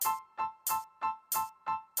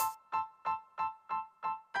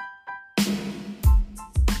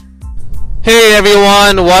Hey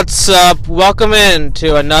everyone, what's up? Welcome in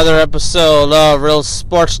to another episode of Real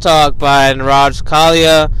Sports Talk by Raj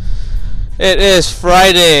Kalia. It is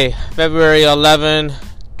Friday, February 11,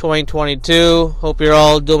 2022. Hope you're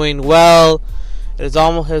all doing well. It is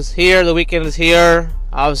almost here, the weekend is here.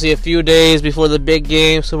 Obviously a few days before the big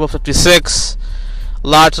game, Super Bowl 56. A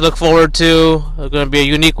lot to look forward to. It's going to be a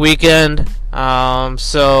unique weekend.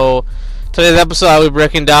 So today's episode I'll be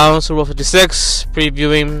breaking down Super Bowl 56,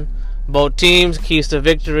 previewing both teams, keys to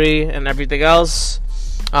victory, and everything else.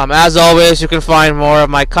 As always, you can find more of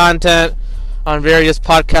my content on various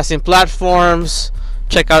podcasting platforms.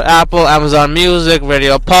 Check out Apple, Amazon Music,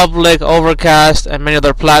 Radio Public, Overcast, and many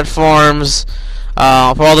other platforms. For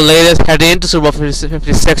all the latest heading into Super Bowl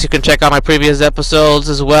 56, you can check out my previous episodes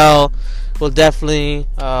as well. We'll definitely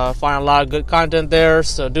find a lot of good content there,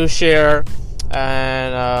 so do share,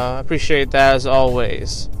 and appreciate that as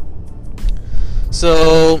always.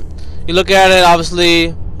 So you look at it, obviously,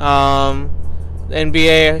 the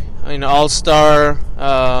NBA, All-Star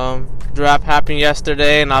draft happened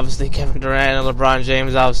yesterday, and obviously Kevin Durant and LeBron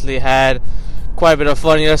James obviously had quite a bit of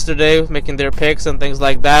fun yesterday making their picks and things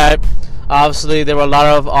like that. Obviously, there were a lot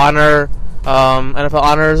of NFL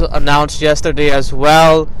honors announced yesterday as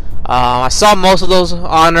well. I saw most of those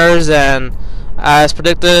honors, and as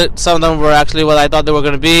predicted, some of them were actually what I thought they were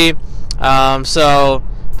going to be. So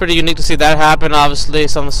pretty unique to see that happen. Obviously,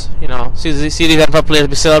 see these NFL players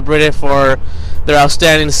be celebrated for their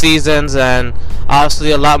outstanding seasons, and obviously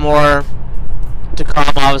a lot more to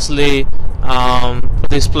come. Obviously, for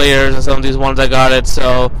these players and some of these ones that got it.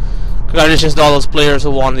 So congratulations to all those players who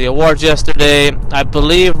won the awards yesterday. I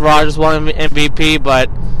believe Rodgers won MVP, but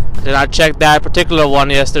I did not check that particular one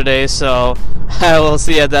yesterday, so I will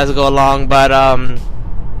see as that go along. But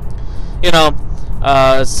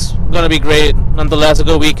it's going to be great. Nonetheless, a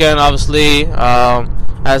good weekend, obviously.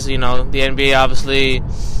 As you know, the NBA obviously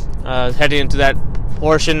heading into that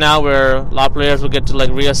portion now where a lot of players will get to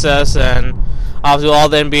reassess, and obviously all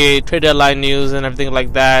the NBA trade deadline news and everything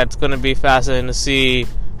like that. It's going to be fascinating to see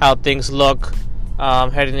how things look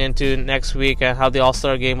heading into next week and how the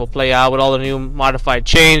All-Star game will play out with all the new modified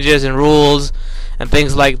changes and rules and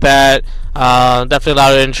things like that. Definitely a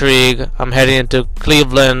lot of intrigue. I'm heading into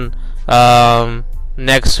Cleveland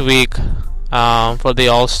next week for the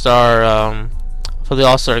All-Star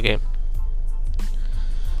game.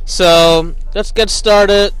 So let's get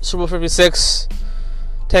started. Super Bowl 56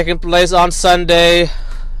 taking place on Sunday,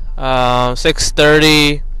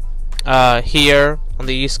 6:30 here on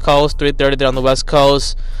the East Coast, 3:30 there on the West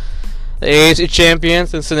Coast. The AFC champions,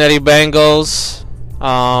 Cincinnati Bengals,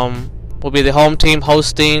 will be the home team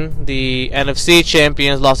hosting the NFC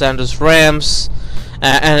champions, Los Angeles Rams.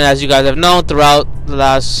 And as you guys have known, throughout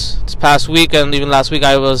this past week and even last week,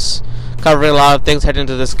 I was covering a lot of things heading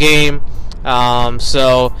into this game.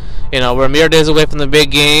 So we're mere days away from the big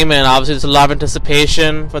game, and obviously there's a lot of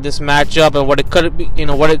anticipation for this matchup and what it could be,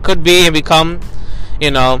 what it could be and become.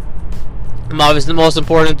 Obviously the most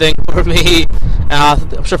important thing for me, and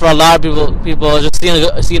I'm sure for a lot of people just seeing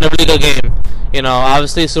a really good game.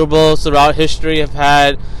 Obviously Super Bowls throughout history have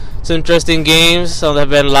had some interesting games. Some have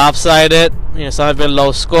been lopsided. Some have been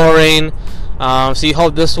low scoring. So you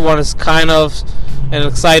hope this one is kind of an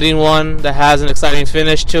exciting one that has an exciting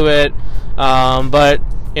finish to it. But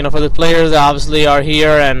for the players that obviously are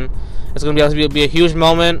here, and it's going to be a huge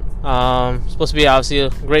moment. It's supposed to be obviously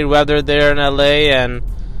great weather there in LA, and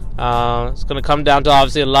it's going to come down to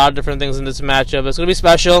obviously a lot of different things in this matchup. It's going to be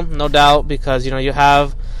special, no doubt, because you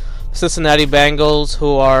have Cincinnati Bengals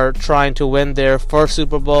who are trying to win their first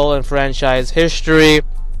Super Bowl in franchise history.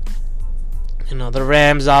 The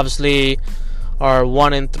Rams obviously are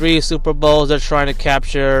 1-3 Super Bowls they're trying to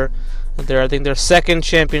capture. Their second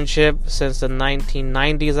championship since the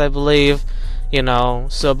 1990s, I believe.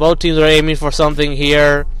 So both teams are aiming for something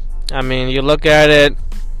here. You look at it,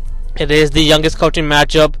 it is the youngest coaching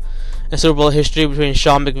matchup in Super Bowl history between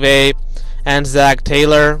Sean McVay and Zach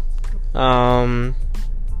Taylor. So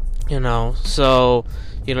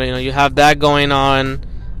you have that going on.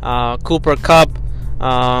 Cooper Kupp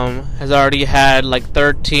has already had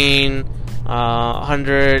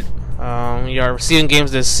 1,300 yard receiving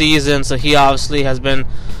games this season, so he obviously has been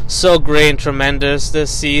so great and tremendous this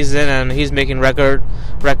season, and he's making records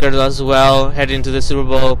as well heading into the Super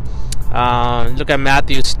Bowl. Look at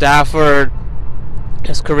Matthew Stafford.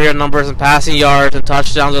 His career numbers in passing yards and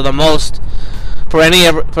touchdowns are the most for any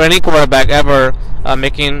quarterback ever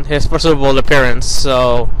making his first Super Bowl appearance.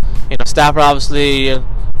 So Stafford obviously a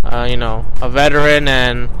veteran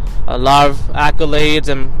and a lot of accolades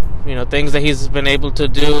and things that he's been able to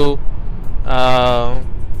do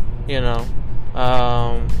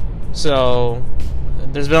So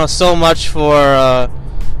there's been so much for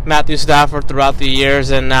Matthew Stafford throughout the years,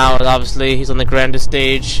 and now obviously he's on the grandest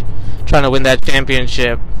stage trying to win that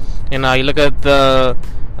championship. You look at the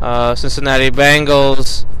Cincinnati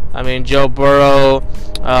Bengals. I mean, Joe Burrow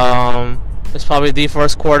is probably the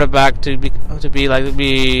first quarterback to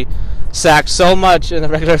be sacked so much in the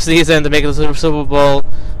regular season to make it to the Super Bowl.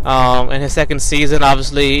 In his second season,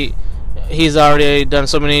 obviously, he's already done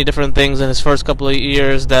so many different things in his first couple of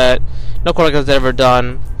years that no quarterback has ever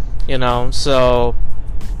done. So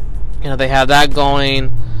they have that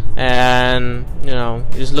going, and you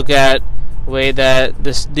just look at the way that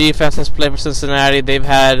this defense has played for Cincinnati. They've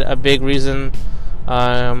had a big reason,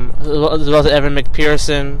 as well as Evan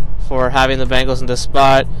McPherson, for having the Bengals in this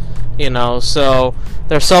spot. So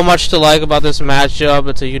there's so much to like about this matchup.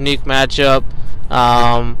 It's a unique matchup.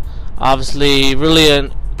 Obviously, really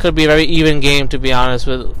could be a very even game, to be honest,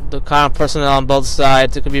 with the kind of personnel on both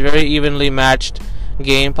sides. It could be a very evenly matched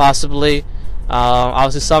game, possibly.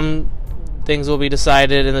 Obviously, some things will be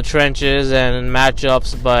decided in the trenches and in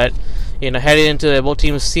matchups, but heading into it, both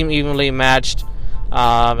teams seem evenly matched,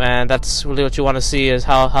 and that's really what you want to see, is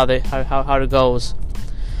how it goes.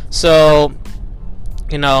 So,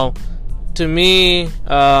 to me,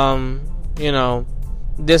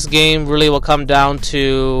 this game really will come down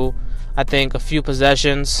to, I think, a few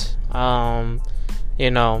possessions.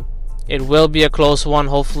 It will be a close one,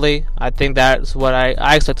 hopefully. I think that's what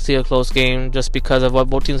I expect to see, a close game, just because of what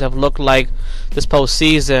both teams have looked like this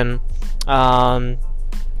postseason.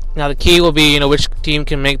 Now the key will be, which team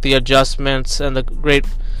can make the adjustments and the great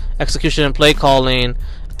execution and play calling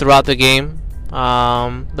throughout the game.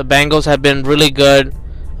 The Bengals have been really good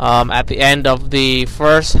at the end of the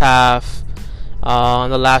first half, in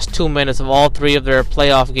the last 2 minutes of all three of their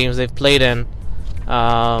playoff games they've played in.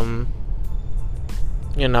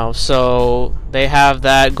 So they have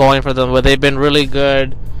that going for them, where they've been really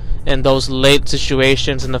good in those late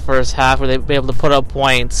situations in the first half, where they've been able to put up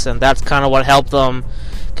points, and that's kind of what helped them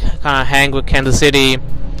kind of hang with Kansas City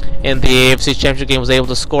in the AFC Championship game. Was able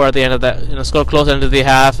to score at the end of that, score close end of the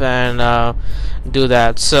half and do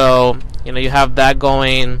that. So you have that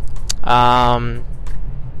going. Now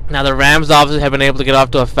the Rams obviously have been able to get off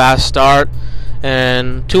to a fast start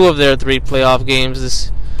in 2 of their 3 playoff games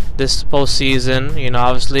this postseason.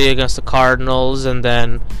 Obviously against the Cardinals, and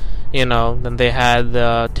then then they had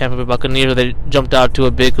the Tampa Bay Buccaneers. They jumped out to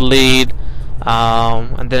a big lead,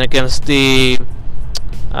 and then against the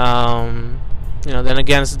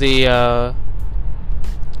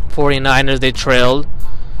 49ers, they trailed.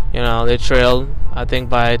 They trailed, I think,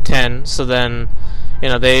 by 10. So then,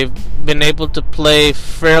 they've been able to play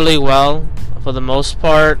fairly well for the most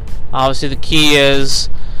part. Obviously, the key is,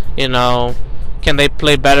 can they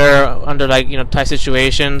play better under tight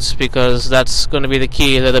situations, because that's going to be the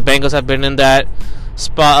key. The Bengals have been in that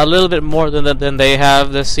spot a little bit more than they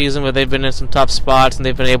have this season, where they've been in some tough spots and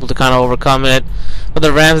they've been able to kind of overcome it. But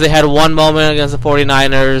the Rams, they had one moment against the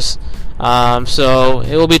 49ers, so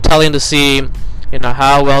it will be telling to see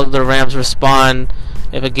how well the Rams respond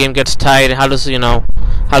if a game gets tight, and how does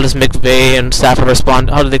McVay and Stafford respond?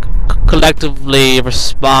 How do they collectively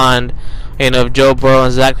respond? If Joe Burrow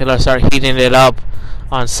and Zach Taylor start heating it up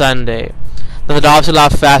on Sunday. There's obviously a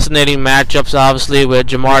lot of fascinating matchups, obviously, with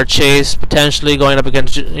Jamar Chase potentially going up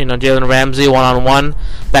against Jalen Ramsey one-on-one.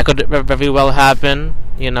 That could very well happen.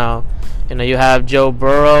 You have Joe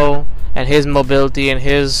Burrow and his mobility and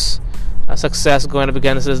his success going up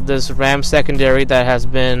against this Rams secondary that has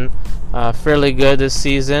been fairly good this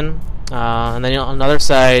season. And then on the other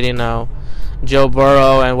side, Joe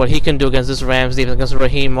Burrow and what he can do against this Rams defense, against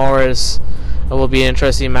Raheem Morris, will be an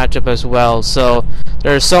interesting matchup as well. So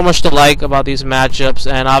there's so much to like about these matchups,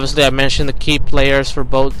 and obviously I mentioned the key players for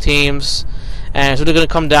both teams, and it's really going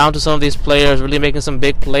to come down to some of these players really making some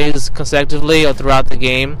big plays consecutively or throughout the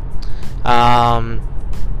game. A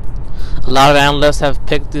lot of analysts have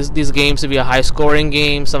picked these games to be a high-scoring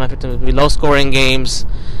game. Some have picked them to be low-scoring games.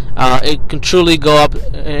 It can truly go up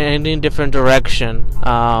in any different direction.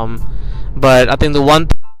 But I think the one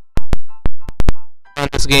thing on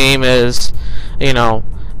this game is, in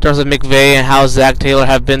terms of McVay and how Zach Taylor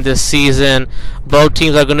have been this season, both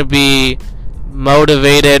teams are going to be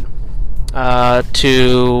motivated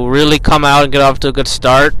to really come out and get off to a good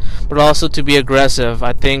start, but also to be aggressive.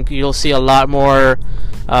 I think you'll see a lot more,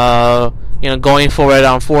 going for it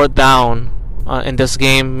on 4th down in this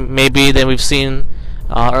game, maybe than we've seen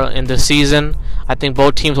in this season. I think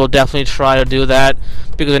both teams will definitely try to do that,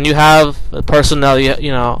 because when you have personnel,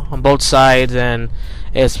 on both sides, and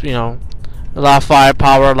it's a lot of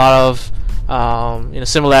firepower, a lot of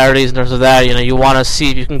similarities in terms of that. You want to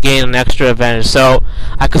see if you can gain an extra advantage. So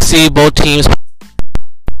I could see both teams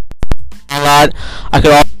a lot. I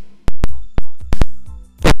could also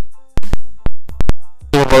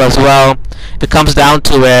as well. If it comes down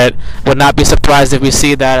to it, would not be surprised if we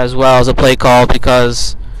see that as well as a play call,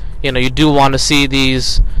 because you do want to see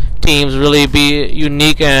these teams really be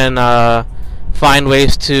unique and find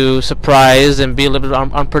ways to surprise and be a little bit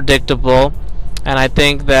unpredictable. And I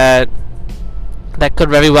think that could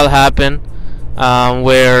very well happen,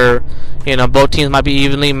 where both teams might be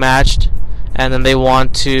evenly matched, and then they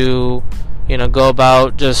want to go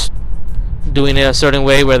about just doing it a certain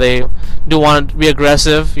way where they do want to be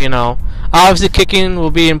aggressive. Obviously kicking will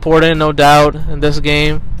be important, no doubt, in this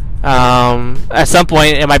game. At some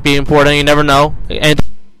point it might be important, you never know. And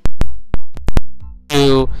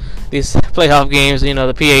to these playoff games, the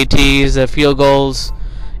PATs, the field goals,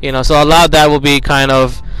 so a lot of that will be kind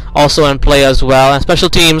of also in play as well. And special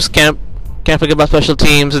teams, can't forget about special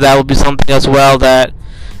teams. That will be something as well that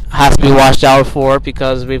has to be watched out for,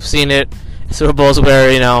 because we've seen it in Super Bowls where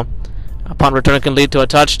a punt return can lead to a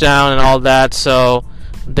touchdown and all that. So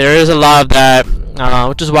there is a lot of that,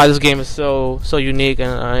 which is why this game is so unique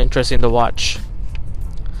and interesting to watch.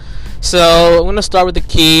 So I'm going to start with the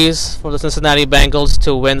keys for the Cincinnati Bengals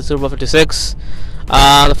to win the Super Bowl 56.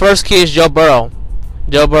 The first key is Joe Burrow.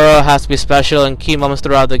 Joe Burrow has to be special in key moments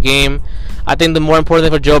throughout the game. I think the more important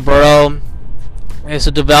thing for Joe Burrow is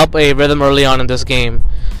to develop a rhythm early on in this game.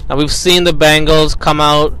 Now, we've seen the Bengals come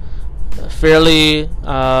out fairly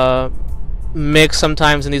mixed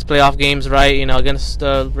sometimes in these playoff games, right? Against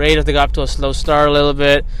the Raiders, they got up to a slow start a little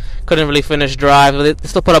bit, couldn't really finish drives, but they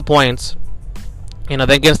still put up points. Then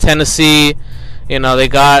against Tennessee, they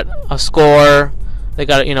got a score, they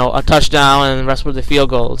got a touchdown, and the rest were the field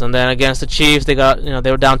goals. And then against the Chiefs, they got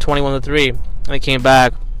they were down 21-3, and they came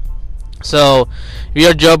back. So if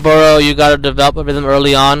you're Joe Burrow, you got to develop a rhythm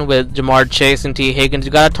early on with Jamar Chase and T. Higgins.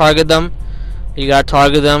 You got to target them. You got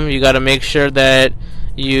to make sure that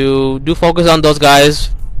you do focus on those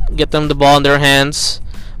guys, get them the ball in their hands,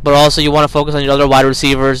 but also you want to focus on your other wide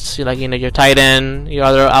receivers, like your tight end, your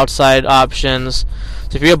other outside options.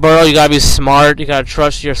 So if you're a Burrow, you got to be smart. You got to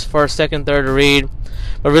trust your first, second, third read,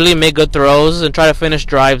 but really make good throws and try to finish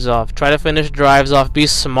drives off. Be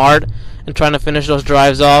smart in trying to finish those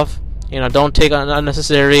drives off. Don't take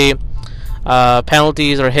unnecessary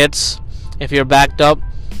penalties or hits if you're backed up.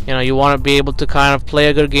 You want to be able to kind of play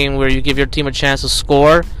a good game where you give your team a chance to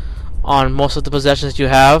score on most of the possessions you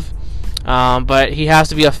have. But he has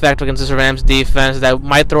to be effective against this Rams defense that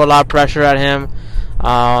might throw a lot of pressure at him,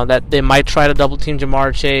 that they might try to double team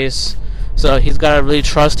Jamar Chase. So he's got to really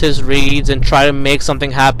trust his reads and try to make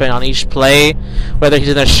something happen on each play, whether he's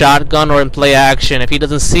in a shotgun or in play action. If he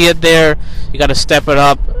doesn't see it there, you got to step it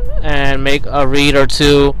up and make a read or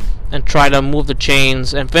two and try to move the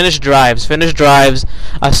chains and finish drives,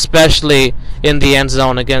 especially in the end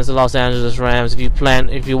zone against the Los Angeles Rams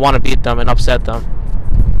if you want to beat them and upset them.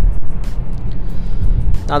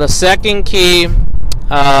 Now the second key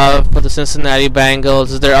for the Cincinnati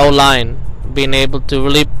Bengals is their O-line, being able to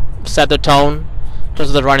really set the tone in terms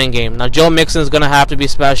of the running game. Now Joe Mixon is going to have to be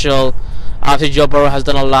special. Obviously Joe Burrow has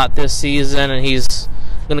done a lot this season, and he's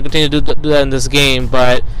going to continue to do that in this game,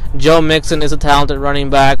 but Joe Mixon is a talented running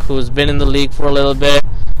back who's been in the league for a little bit.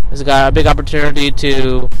 He's got a big opportunity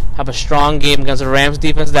to have a strong game against the Rams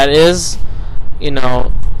defense that is,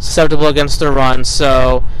 susceptible against the run.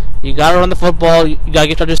 So you got to run the football. You got to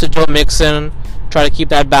get touches to Joe Mixon. Try to keep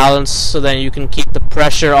that balance so then you can keep the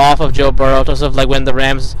pressure off of Joe Burrow. Just like when the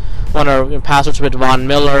Rams want to pass rush with Von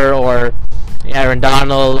Miller or Aaron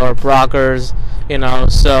Donald or Brockers,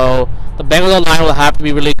 So the Bengals line will have to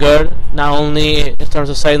be really good, not only in terms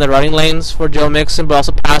of setting the running lanes for Joe Mixon, but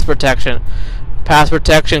also pass protection.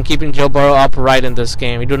 Keeping Joe Burrow upright in this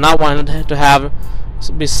game. You do not want him to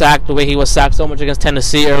be sacked the way he was sacked so much against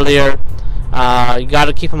Tennessee earlier. You got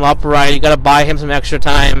to keep him upright. You got to buy him some extra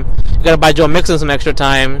time. You got to buy Joe Mixon some extra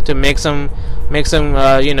time to make some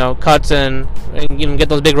cuts and get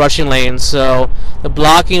those big rushing lanes. So the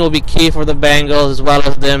blocking will be key for the Bengals, as well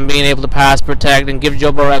as them being able to pass protect and give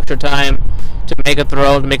Joe Burrow extra time to make a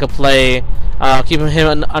throw, to make a play. Keeping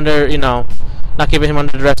him under, not keeping him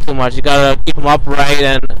under duress too much. You got to keep him upright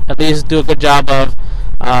and at least do a good job of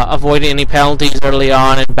avoiding any penalties early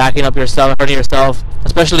on and backing up yourself, hurting yourself,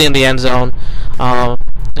 especially in the end zone,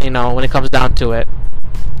 when it comes down to it.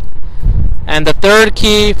 And the third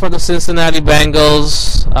key for the Cincinnati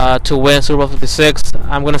Bengals to win Super Bowl 56,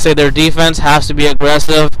 I'm going to say their defense has to be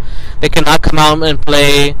aggressive. They cannot come out and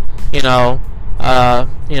play,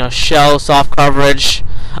 shell soft coverage.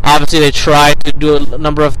 Obviously, they tried to do a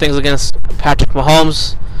number of things against Patrick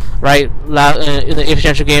Mahomes, right? In the AFC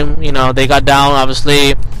Championship game, they got down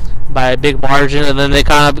obviously by a big margin, and then they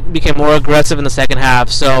kind of became more aggressive in the second half.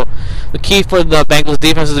 So the key for the Bengals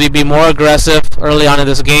defense is to be more aggressive early on in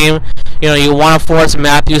this game. You want to force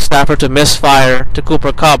Matthew Stafford to misfire to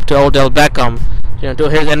Cooper Kupp, to Odell Beckham, to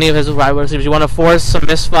hit any of his wide receivers. You want to force some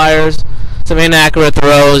misfires, some inaccurate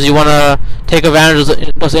throws. You want to take advantage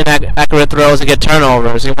of those inaccurate throws and get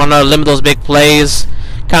turnovers. You want to limit those big plays.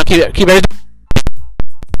 Kind of keep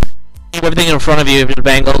everything in front of you if you're the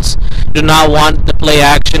Bengals. Do not want the play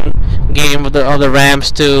action game of the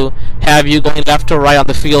Rams to have you going left to right on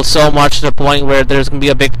the field so much to the point where there's going to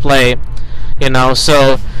be a big play.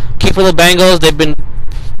 So key for the Bengals, they've been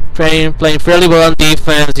playing fairly well on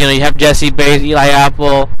defense. You have Jesse Bates, Eli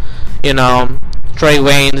Apple, Trey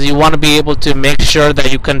Waynes. You want to be able to make sure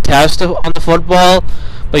that you contest on the football,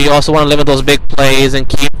 but you also want to limit those big plays and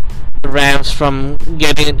keep the Rams from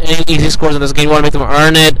getting any easy scores in this game. You want to make them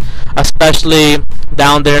earn it, especially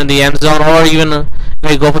down there in the end zone, or even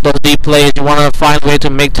when you go for those deep plays. You want to find a way to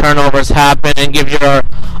make turnovers happen and give your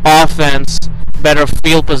offense better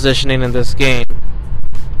field positioning in this game.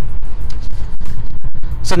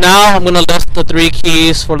 So now I'm going to list the 3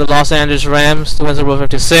 keys for the Los Angeles Rams to win Super Bowl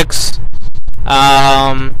 56.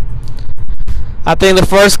 I think the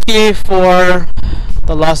first key for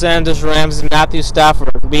the Los Angeles Rams is Matthew Stafford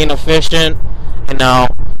being efficient.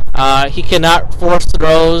 He cannot force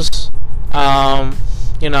throws, to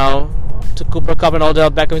Cooper Kupp and Odell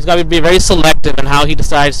Beckham. He's got to be very selective in how he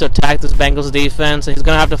decides to attack this Bengals defense. He's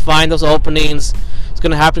going to have to find those openings. He's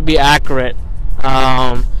going to have to be accurate.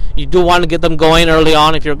 You do want to get them going early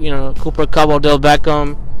on if you're, Cooper Kupp, Odell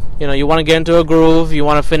Beckham. You want to get into a groove. You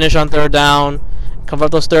want to finish on third down,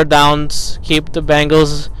 convert those third downs, keep the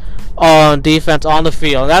Bengals on defense on the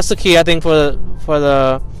field. That's the key, I think, for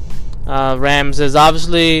the Rams. Is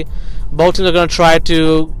obviously both teams are going to try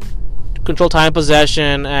to control time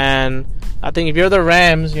possession, and I think if you're the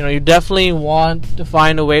Rams, you definitely want to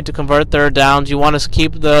find a way to convert third downs. You want to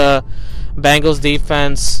keep the Bengals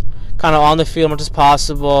defense kind of on the field as much as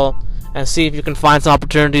possible, and see if you can find some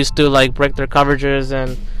opportunities to break their coverages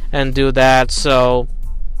and do that. So,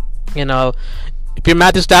 if you're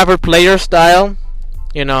Matthew Stafford, play your style.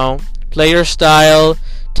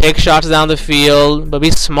 Take shots down the field, but be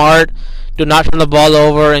smart. Do not turn the ball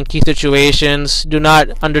over in key situations. Do not,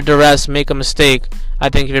 under duress, make a mistake. I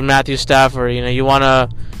think if you're Matthew Stafford, you want to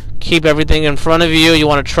keep everything in front of you. You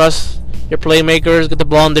want to trust your playmakers, get the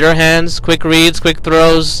ball in their hands, quick reads, quick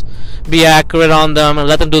throws, be accurate on them, and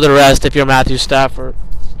let them do the rest if you're Matthew Stafford.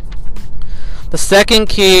 The second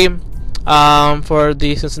key for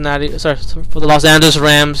the Los Angeles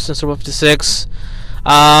Rams in Super Bowl 56.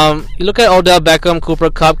 You look at Odell Beckham, Cooper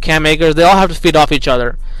Kupp, Cam Akers. They all have to feed off each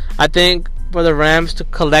other. I think for the Rams to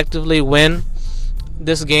collectively win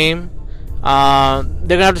this game, they're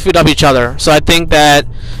gonna have to feed off each other. So I think that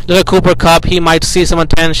look at Cooper Kupp. He might see some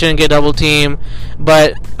attention, get double team,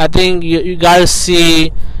 but I think you gotta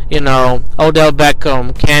see Odell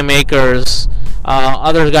Beckham, Cam Akers,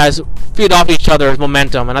 other guys feed off each other's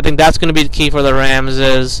momentum, and I think that's going to be the key for the Rams.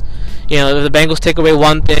 Is if the Bengals take away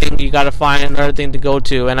one thing, you got to find another thing to go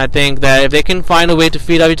to, and I think that if they can find a way to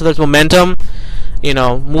feed off each other's momentum,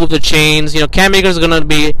 move the chains. Cam Akers is going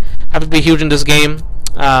to have to be huge in this game.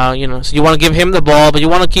 So you want to give him the ball, but you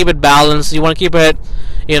want to keep it balanced. You want to keep it,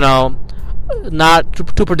 not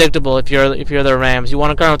too predictable. If you're the Rams, you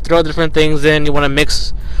want to kind of throw different things in. You want to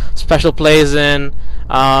mix special plays in.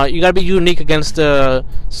 You got to be unique against the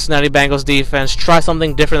Cincinnati Bengals defense. Try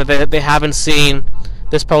something different that they haven't seen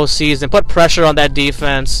this postseason. Put pressure on that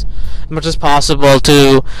defense as much as possible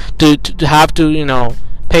to have to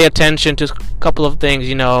pay attention to a couple of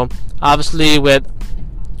things. Obviously with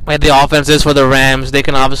the offense is for the Rams, they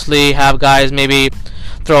can obviously have guys maybe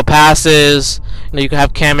throw passes. You can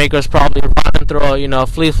have Cam Akers probably run and throw a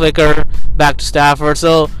flea flicker back to Stafford.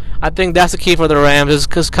 So I think that's the key for the Rams, is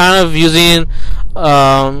because kind of using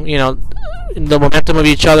the momentum of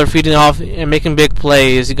each other, feeding off and making big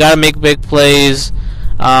plays. You got to make big plays,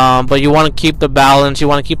 but you want to keep the balance. You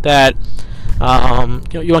want to keep that. You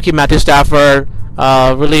want to keep Matthew Stafford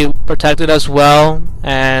really protected as well,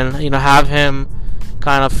 and have him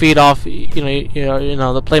kind of feed off the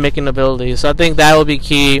playmaking abilities. So I think that will be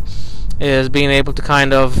key, is being able to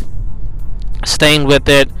kind of staying with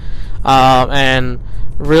it and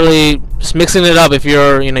really just mixing it up. If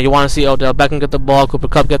you're you want to see Odell Beckham get the ball, Cooper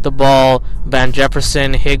Kupp get the ball, Van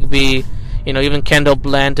Jefferson, Higbee, even Kendall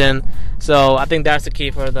Blanton. So I think that's the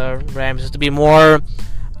key for the Rams, is to be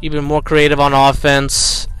even more creative on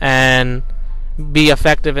offense and be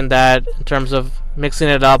effective in that, in terms of mixing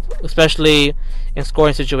it up, especially in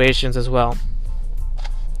scoring situations as well.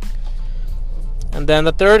 And then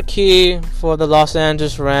the third key for the Los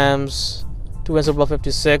Angeles Rams to win Super Bowl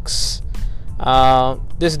 56,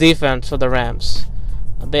 this defense for the Rams.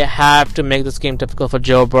 They have to make this game difficult for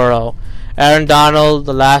Joe Burrow. Aaron Donald,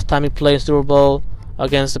 the last time he played Super Bowl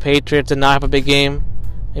against the Patriots, did not have a big game.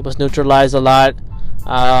 He was neutralized a lot.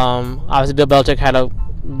 Obviously, Bill Belichick had a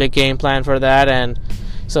big game plan for that, and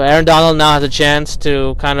so Aaron Donald now has a chance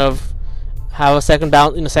to kind of have a second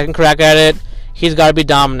crack at it. He's got to be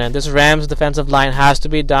dominant. This Rams defensive line has to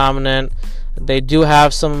be dominant. They do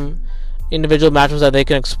have some individual matchups that they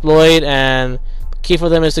can exploit, and the key for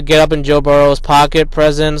them is to get up in Joe Burrow's pocket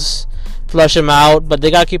presence, flush him out, but they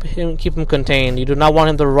got to keep him contained. You do not want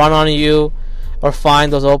him to run on you or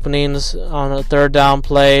find those openings on a third down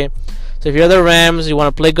play. So if you're the Rams, you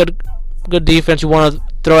want to play good defense. You want to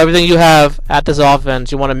throw everything you have at this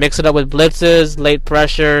offense. You want to mix it up with blitzes, late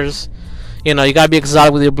pressures. You got to be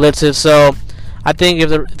exotic with your blitzes. So I think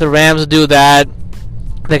if the Rams do that,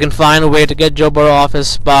 they can find a way to get Joe Burrow off his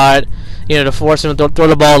spot, to force him to throw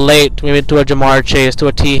the ball late, maybe to a Jamar Chase, to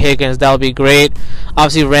a T. Higgins. That would be great.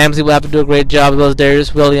 Obviously, Ramsey will have to do a great job with those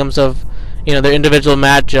Darius Williams of, their individual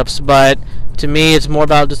matchups. But to me, it's more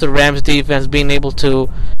about just the Rams defense being able to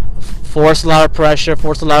force a lot of pressure,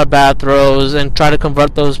 force a lot of bad throws, and try to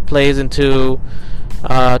convert those plays into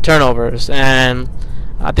turnovers. And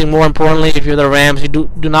I think more importantly, if you're the Rams, you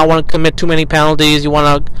do not want to commit too many penalties. You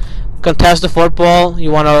want to contest the football.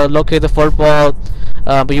 You want to locate the football.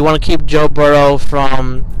 But you want to keep Joe Burrow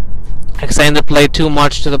from extending the play too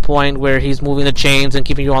much to the point where he's moving the chains and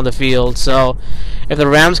keeping you on the field. So if the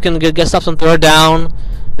Rams can get stops on third down,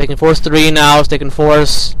 they can force 3 and outs, they can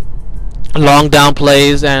force long down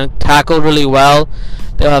plays and tackle really well,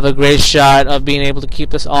 they'll have a great shot of being able to keep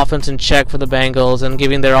this offense in check for the Bengals and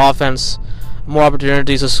giving their offense more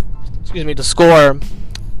opportunities to score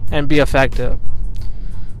and be effective.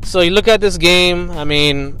 So you look at this game,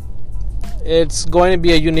 it's going to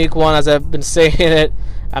be a unique one, as I've been saying it.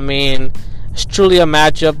 It's truly a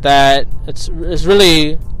matchup that it's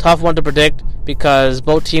really tough one to predict because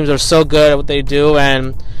both teams are so good at what they do,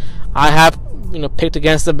 and I have picked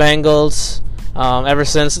against the Bengals ever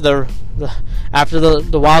since after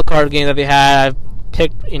the wild card game that they had. I've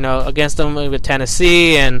picked against them with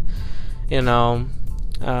Tennessee and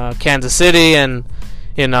Kansas City, and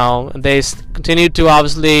they continued to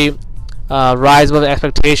obviously rise above the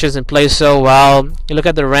expectations and play so well. You look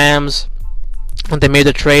at the Rams, when they made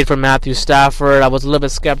the trade for Matthew Stafford, I was a little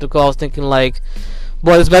bit skeptical. I was thinking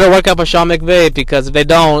boy, this better work out for Sean McVay, because if they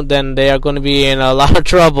don't, then they are going to be in a lot of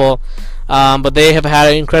trouble. But they have had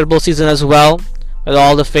an incredible season as well. With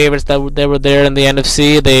all the favorites that they were there in the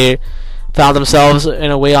NFC, they found themselves in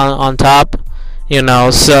a way on top.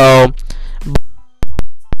 So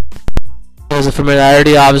there's a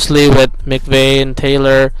familiarity, obviously, with McVay and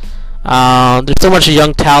Taylor. There's so much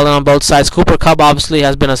young talent on both sides. Cooper Kupp obviously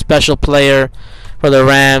has been a special player for the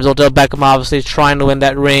Rams. Odell Beckham obviously trying to win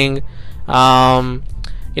that ring.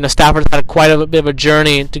 Stafford's had quite a bit of a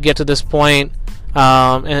journey to get to this point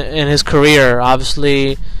in his career.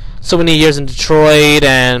 Obviously, so many years in Detroit,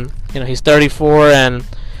 and he's 34, and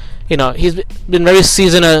he's been very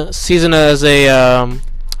seasoned as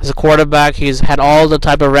a quarterback. He's had all the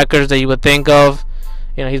type of records that you would think of.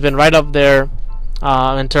 He's been right up there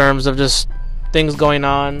in terms of just things going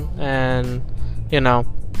on, and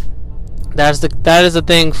that is the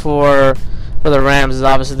thing for the Rams, is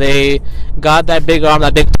obviously they got that big arm,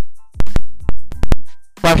 that big.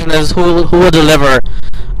 Question is who will deliver?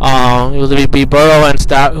 Will it be Burrow and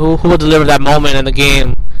who will deliver that moment in the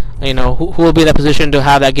game? Who will be in that position to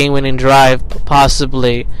have that game-winning drive,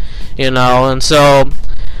 possibly? And so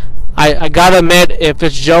I gotta admit, if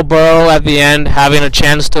it's Joe Burrow at the end having a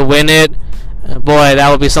chance to win it, boy,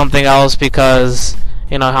 that would be something else, because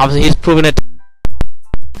obviously he's proven it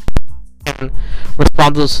and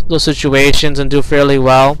respond to those situations and do fairly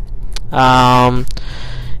well. But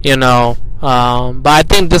I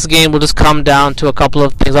think this game will just come down to a couple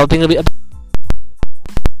of things. I think it'll be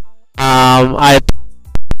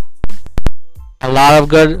a lot of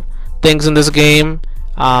good things in this game.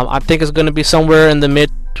 I think it's going to be somewhere in the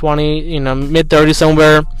mid 30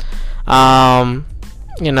 somewhere. I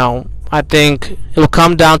think it will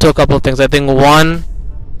come down to a couple of things. I think one,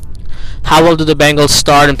 how well do the Bengals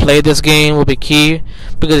start and play this game will be key,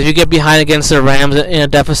 because if you get behind against the Rams in a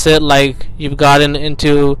deficit like you've gotten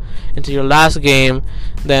into your last game,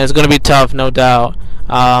 then it's going to be tough, no doubt.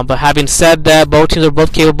 But having said that, both teams are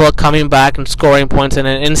both capable of coming back and scoring points in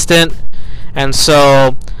an instant, and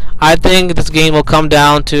so I think this game will come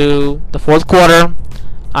down to the fourth quarter.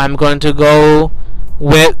 I'm going to go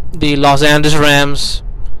with the Los Angeles Rams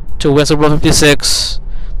to win Super Bowl 56,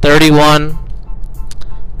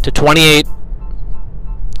 31-28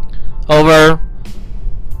 over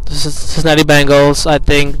the Cincinnati Bengals. I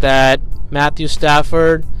think that Matthew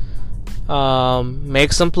Stafford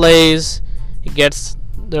makes some plays. He gets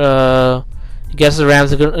the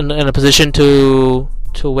Rams in a position to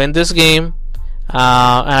win this game,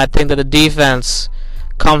 and I think that the defense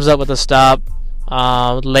comes up with a stop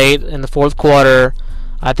late in the fourth quarter.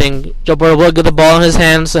 I think Joe Burrow will get the ball in his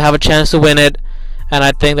hands to have a chance to win it, and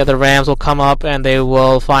I think that the Rams will come up and they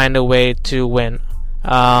will find a way to win.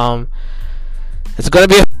 It's going to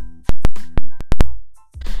be,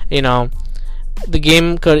 the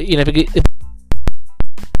game could,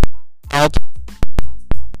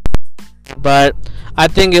 but I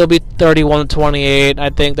think it'll be 31-28.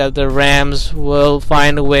 I think that the Rams will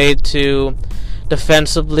find a way to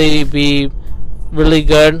defensively be really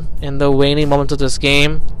good in the waning moments of this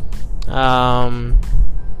game. I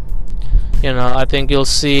think you'll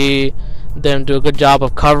see them do a good job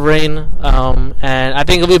of covering, and I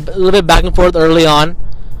think it'll be a little bit back and forth early on,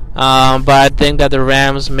 but I think that the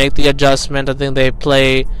Rams make the adjustment. I think they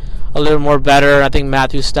play a little more better. I think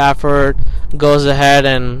Matthew Stafford goes ahead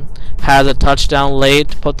and has a touchdown late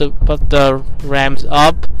to put the Rams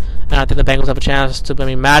up, and I think the Bengals have a chance to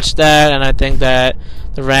maybe match that, and I think that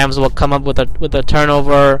the Rams will come up with a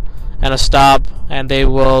turnover and a stop, and they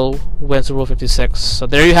will win Super Bowl 56. So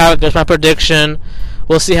there you have it. There's my prediction.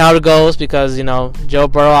 We'll see how it goes because, Joe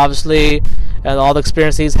Burrow, obviously, and all the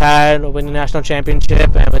experience he's had winning the national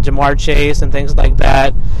championship and with Jamar Chase and things like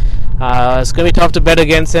that, it's going to be tough to bet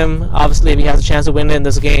against him, obviously, if he has a chance to win in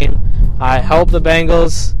this game. I hope the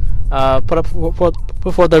Bengals put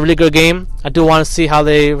forth a really good game. I do want to see how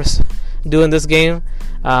they do in this game,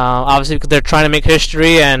 obviously, because they're trying to make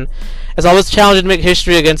history, and it's always challenging to make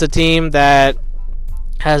history against a team that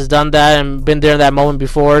has done that and been there in that moment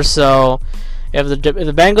before. So if the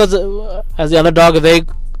Bengals, as the underdog, if they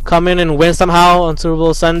come in and win somehow on Super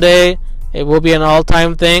Bowl Sunday, it will be an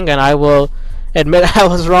all-time thing, and I will admit I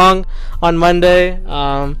was wrong on Monday,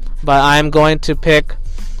 but I'm going to pick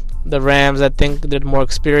the Rams. I think they're the more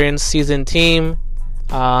experienced, seasoned team.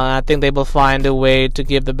 I think they will find a way to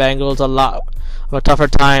give the Bengals a lot of a tougher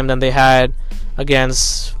time than they had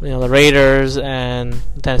against the Raiders and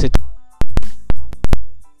the Tennessee.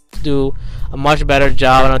 Do a much better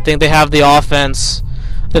job, and I think they have the offense.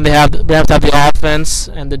 The Rams have the offense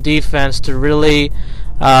and the defense to really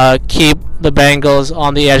keep the Bengals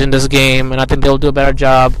on the edge in this game, and I think they'll do a better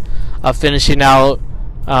job of finishing out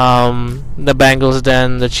the Bengals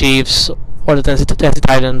than the Chiefs or the Tennessee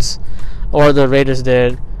Titans or the Raiders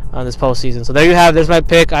did on this postseason. So there you have it. There's my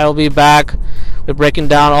pick. I will be back with breaking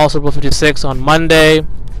down all Super Bowl 56 on Monday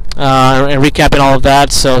and recapping all of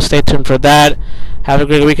that. So stay tuned for that. Have a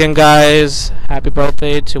great weekend, guys. Happy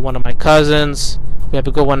birthday to one of my cousins. Hope you have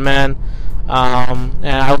a good one, man. And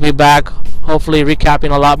I will be back, hopefully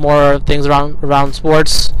recapping a lot more things around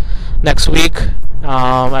sports next week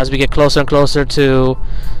as we get closer and closer to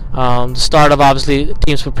the start of, obviously,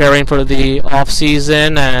 teams preparing for the off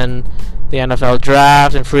season and the NFL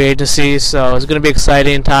draft and free agency. So it's going to be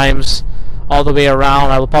exciting times all the way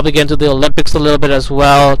around. I will probably get into the Olympics a little bit as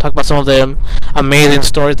well, talk about some of the amazing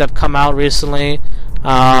stories that have come out recently,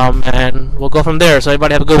 and we'll go from there. So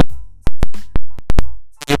everybody have a good week.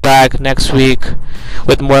 Be back next week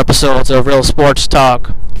with more episodes of Real Sports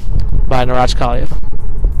Talk by Niraj Kalia.